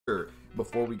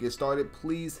Before we get started,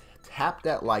 please tap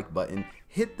that like button,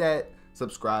 hit that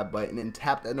subscribe button, and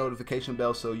tap that notification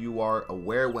bell so you are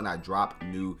aware when I drop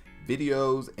new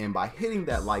videos. And by hitting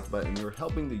that like button, you're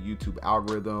helping the YouTube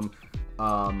algorithm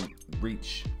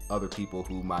reach other people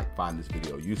who might find this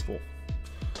video useful.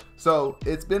 So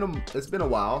it's been a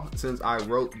while since I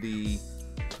wrote the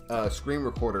screen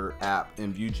recorder app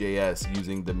in Vue.js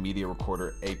using the media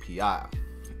recorder API.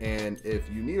 And if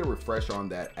you need a refresher on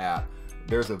that app,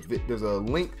 there's a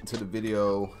link to the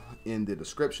video in the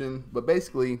description. But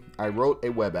basically, I wrote a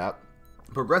web app,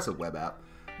 progressive web app,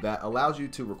 that allows you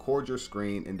to record your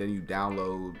screen and then you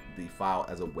download the file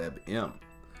as a WebM.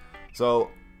 So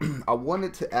I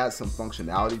wanted to add some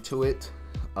functionality to it.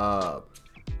 I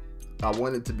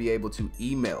wanted to be able to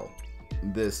email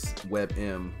this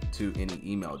WebM to any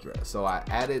email address. So I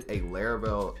added a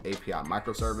Laravel API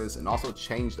microservice and also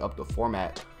changed up the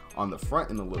format on the front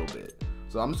end a little bit.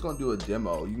 So I'm just going to do a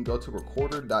demo. You can go to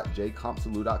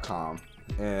recorder.jcompsolu.com,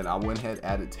 and I went ahead and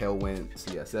added Tailwind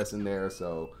CSS in there,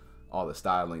 so all the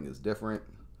styling is different.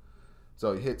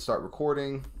 So you hit start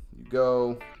recording, you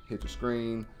go, hit your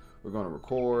screen, we're going to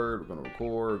record, and then we're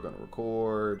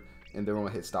going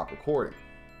to hit stop recording.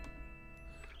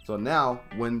 So now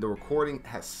when the recording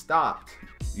has stopped,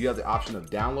 you have the option of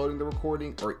downloading the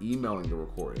recording or emailing the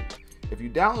recording. If you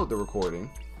download the recording,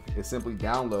 it simply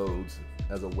downloads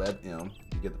as a WebM.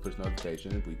 You get the push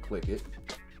notification. If we click it,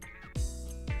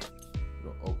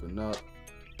 it'll open up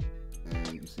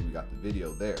and you see we got the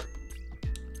video there.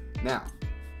 Now,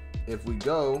 if we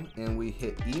go and we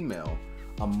hit email,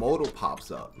 a modal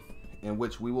pops up in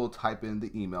which we will type in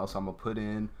the email. So I'm gonna put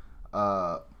in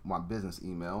my business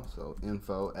email, so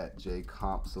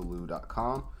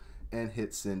info@jcompsolu.com, and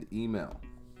hit send email.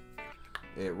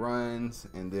 It runs,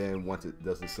 and then once it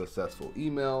does a successful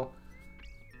email,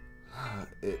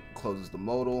 it closes the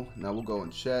modal. Now we'll go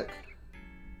and check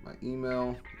my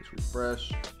email, just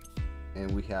refresh,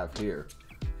 and we have here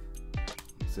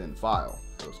send file.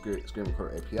 So screen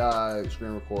recorder API,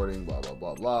 screen recording, blah blah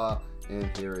blah blah,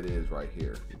 and here it is right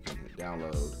here. You can hit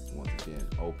download, once again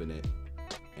open it,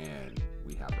 and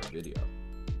we have our video.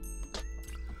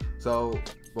 So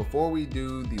before we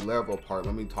do the Laravel part,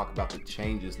 let me talk about the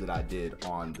changes that I did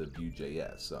on the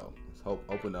Vue.js. So let's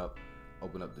open up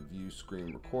the Vue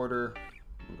screen recorder.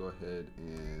 We'll go ahead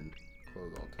and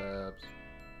close all tabs.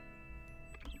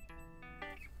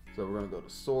 So we're gonna go to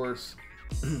source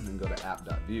and go to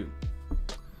app.vue.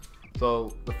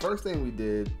 So the first thing we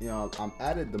did, I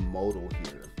added the modal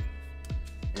here,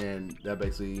 and that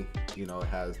basically,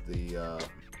 has the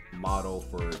model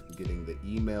for getting the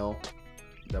email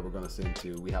that we're going to send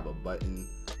to. We have a button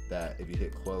that if you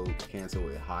hit close cancel,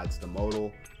 it hides the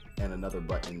modal, and another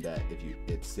button that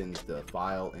it sends the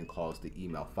file and calls the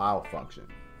email file function.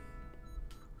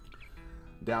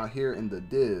 Down here in the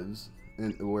divs,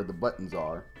 where the buttons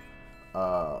are,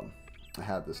 I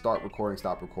have the start recording,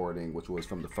 stop recording, which was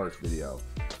from the first video,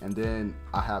 and then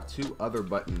I have two other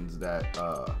buttons that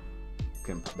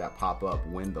pop up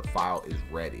when the file is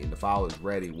ready, and the file is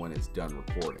ready when it's done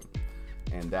recording.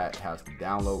 And that has the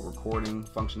download recording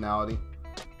functionality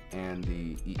and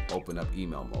the open up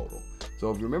email modal.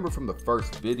 So if you remember from the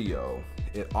first video,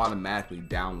 it automatically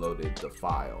downloaded the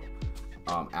file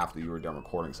after you were done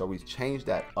recording. So we changed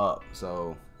that up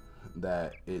so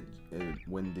that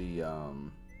when the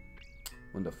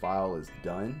file is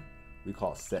done, we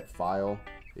call set file.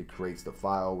 It creates the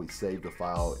file. We save the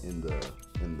file in the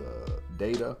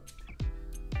data,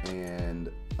 and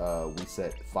we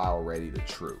set file ready to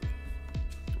true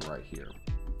right here,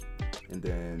 and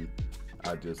then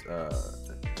I just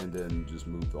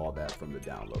moved all that from the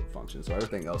download function. So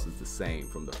everything else is the same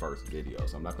from the first video.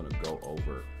 So I'm not going to go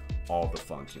over all the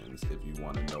functions. If you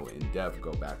want to know in depth,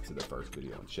 go back to the first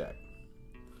video and check.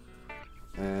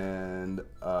 And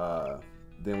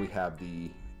then we have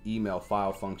the email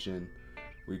file function.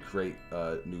 We create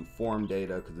new form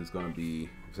data because it's going to be,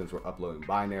 since we're uploading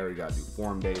binary, you got to do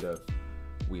form data.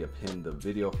 We append the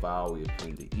video file, we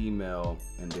append the email,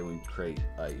 and then we create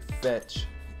a fetch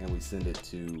and we send it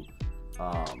to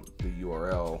the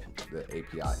URL, the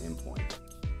API endpoint.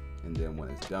 And then when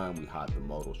it's done, we hide the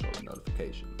modal, show the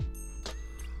notification.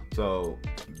 So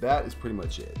that is pretty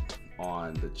much it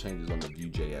on the changes on the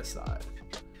Vue.js side.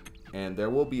 And there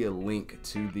will be a link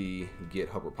to the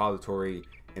GitHub repository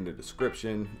in the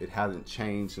description. It hasn't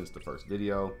changed since the first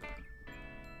video.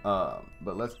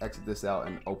 But let's exit this out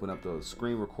and open up the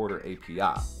screen recorder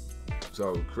API.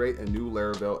 So create a new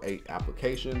Laravel 8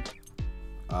 application.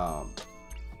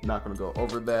 Not going to go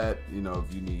over that.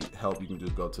 If you need help, you can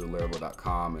just go to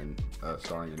laravel.com and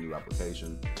starting a new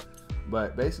application.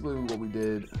 But basically what we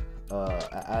did,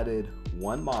 I added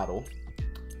one model,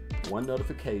 one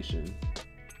notification,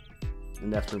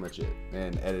 and that's pretty much it,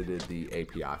 and edited the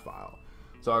API file.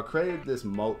 So I created this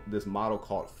model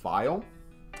called file,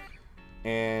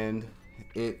 and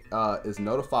it is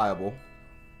notifiable.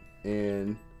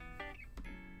 And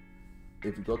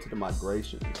if you go to the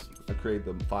migrations, I created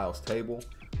the files table.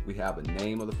 We have a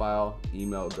name of the file,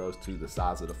 email goes to the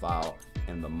size of the file,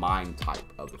 and the MIME type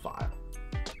of the file.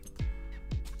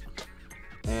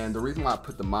 And the reason why I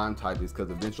put the MIME type is because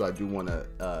eventually I do want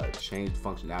to change the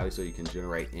functionality so you can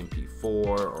generate MP4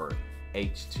 or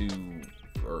H2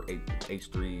 or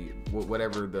H3,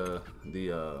 whatever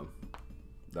the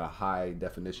high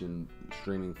definition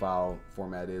streaming file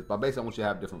format is. But basically I want you to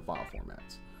have different file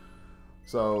formats.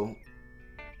 So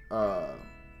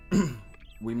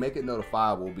we make it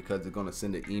notifiable because it's going to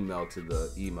send an email to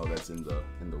the email that's in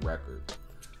the record.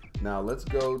 Now let's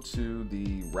go to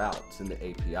the routes in the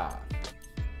API.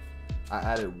 I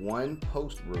added one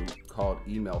post route called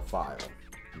email file.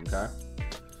 Okay.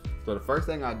 So the first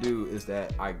thing I do is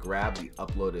that I grab the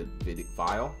uploaded video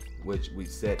file, which we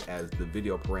set as the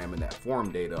video param in that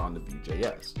form data on the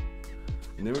Vue.js.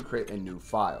 And then we create a new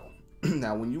file.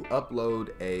 Now, when you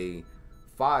upload a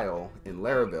file in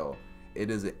Laravel,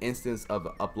 it is an instance of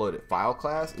an uploaded file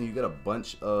class, and you get a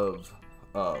bunch of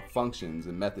functions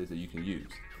and methods that you can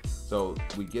use. So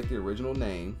we get the original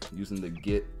name using the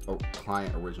get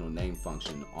client original name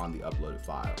function on the uploaded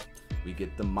file. We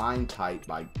get the MIME type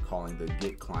by calling the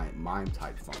get client MIME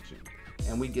type function.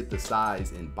 And we get the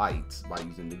size in bytes by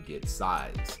using the get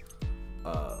size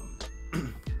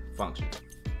function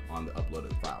on the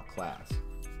uploaded file class.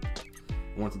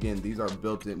 Once again, these are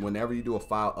built in. Whenever you do a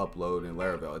file upload in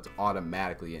Laravel, it's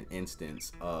automatically an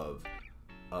instance of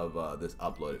this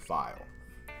uploaded file.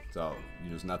 So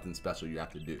there's nothing special you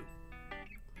have to do.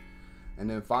 And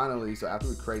then finally, so after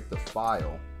we create the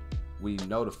file, we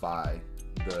notify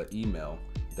the email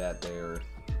that their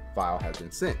file has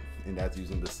been sent, and that's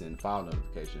using the send file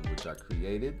notification, which I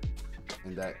created,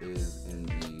 and that is in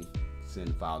the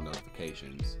send file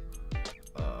notifications,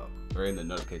 or in the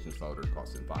notifications folder called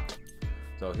send file.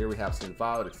 So here we have send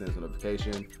file, it sends a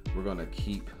notification. We're going to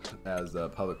keep as a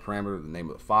public parameter the name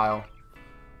of the file.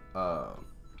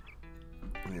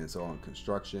 And so on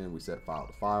construction, we set file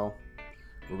to file.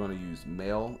 We're going to use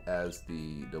mail as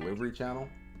the delivery channel,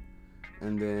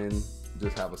 and then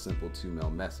just have a simple to-mail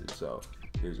message. So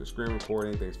here's your screen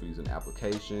recording, thanks for using the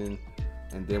application.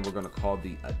 And then we're going to call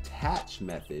the attach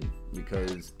method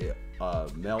because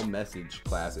mail message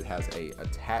class, it has a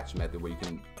attach method where you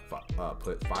can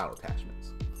put file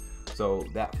attachments. So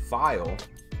that file,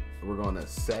 we're going to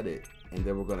set it, and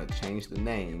then we're going to change the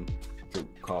name to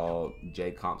call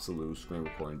jcompsolu screen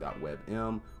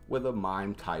recording.webm with a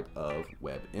MIME type of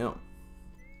webm.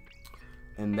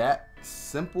 And that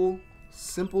simple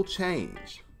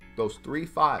change, those three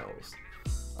files,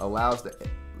 allows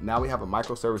now we have a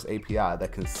microservice API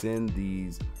that can send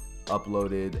these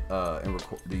uploaded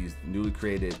these newly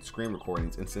created screen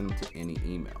recordings and send them to any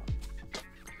email.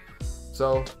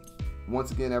 So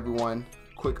once again, everyone,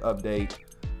 quick update.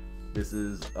 This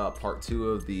is part 2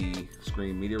 of the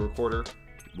screen media recorder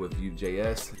with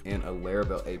Vue.js and a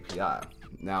Laravel API.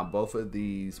 Now, both of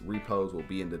these repos will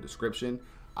be in the description.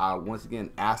 I once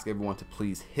again ask everyone to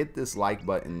please hit this like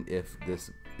button if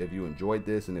you enjoyed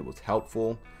this and it was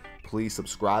helpful. Please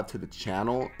subscribe to the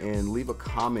channel and leave a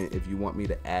comment if you want me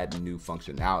to add new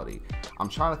functionality. I'm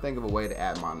trying to think of a way to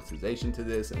add monetization to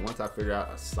this, and once I figure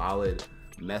out a solid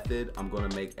method, I'm going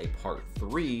to make a part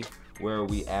 3 where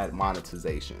we add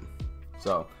monetization.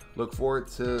 So look forward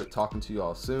to talking to you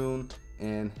all soon,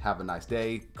 and have a nice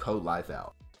day. Code Life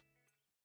out.